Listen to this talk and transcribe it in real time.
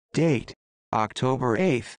Date: October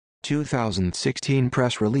 8, 2016.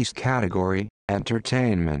 Press release. Category: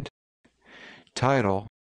 Entertainment. Title: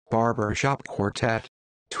 Barbershop Quartet.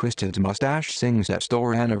 Twisted Mustache sings at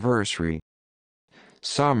store anniversary.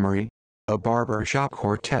 Summary: a barbershop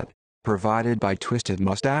quartet, provided by Twisted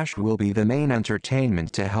Mustache, will be the main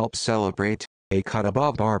entertainment to help celebrate A Cut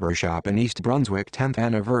Above Barbershop in East Brunswick 10th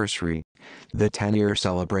anniversary. The 10-year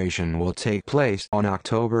celebration will take place on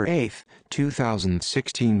October 8,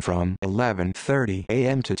 2016 from 11:30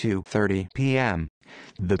 a.m. to 2:30 p.m.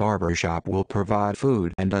 The barbershop will provide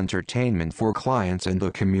food and entertainment for clients and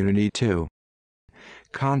the community too.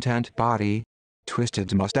 Content body: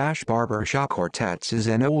 Twisted Mustache Barbershop Quartets is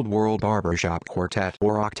an old-world barbershop quartet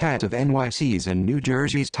or octet of NYC's and New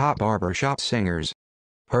Jersey's top barbershop singers.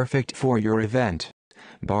 Perfect for your event.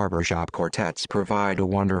 Barbershop quartets provide a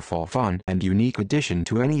wonderful, fun, and unique addition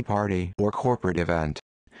to any party or corporate event.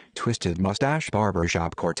 Twisted Mustache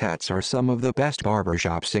Barbershop Quartets are some of the best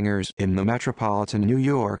barbershop singers in the metropolitan New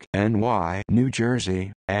York, NY, New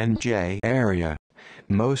Jersey, NJ area.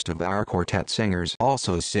 Most of our quartet singers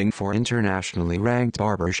also sing for internationally ranked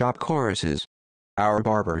barbershop choruses. Our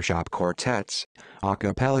barbershop quartets, a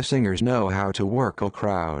cappella singers know how to work a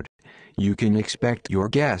crowd. You can expect your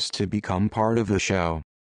guests to become part of the show.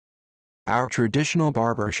 Our traditional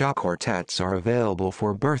barbershop quartets are available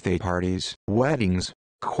for birthday parties, weddings,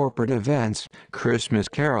 corporate events, Christmas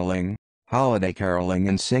caroling, holiday caroling,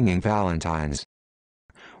 and singing Valentines.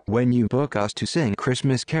 When you book us to sing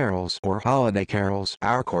Christmas carols or holiday carols,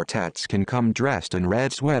 our quartets can come dressed in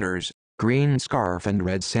red sweaters, green scarf, and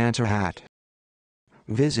red Santa hat.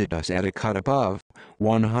 Visit us at A Cut Above,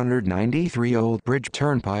 193 Old Bridge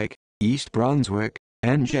Turnpike, East Brunswick,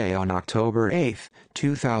 NJ on October 8,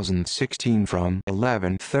 2016 from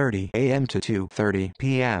 11:30 a.m. to 2:30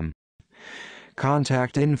 p.m.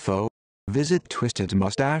 Contact info: visit Twisted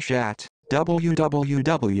Mustache at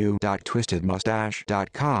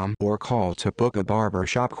www.twistedmustache.com or call to book a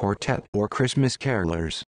barbershop quartet or Christmas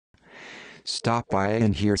carolers. Stop by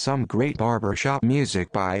and hear some great barbershop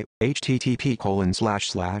music by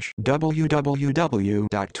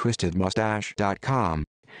http://www.twistedmustache.com.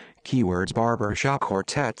 Keywords: barbershop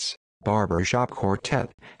quartets, barbershop quartet,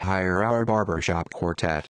 hire our barbershop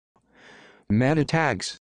quartet. Meta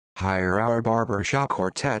tags: hire our barbershop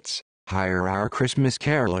quartets, hire our Christmas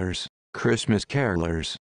carolers, Christmas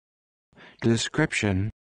carolers.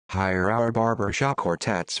 Description: hire our barbershop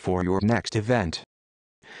quartets for your next event.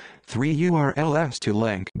 3 URLs to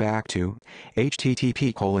link back to: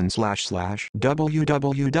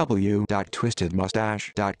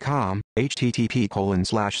 http://www.twistedmustache.com,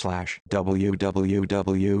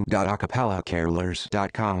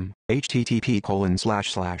 http://www.acapellacarolers.com,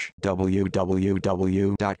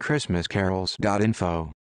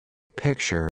 http://www.christmascarols.info. Picture.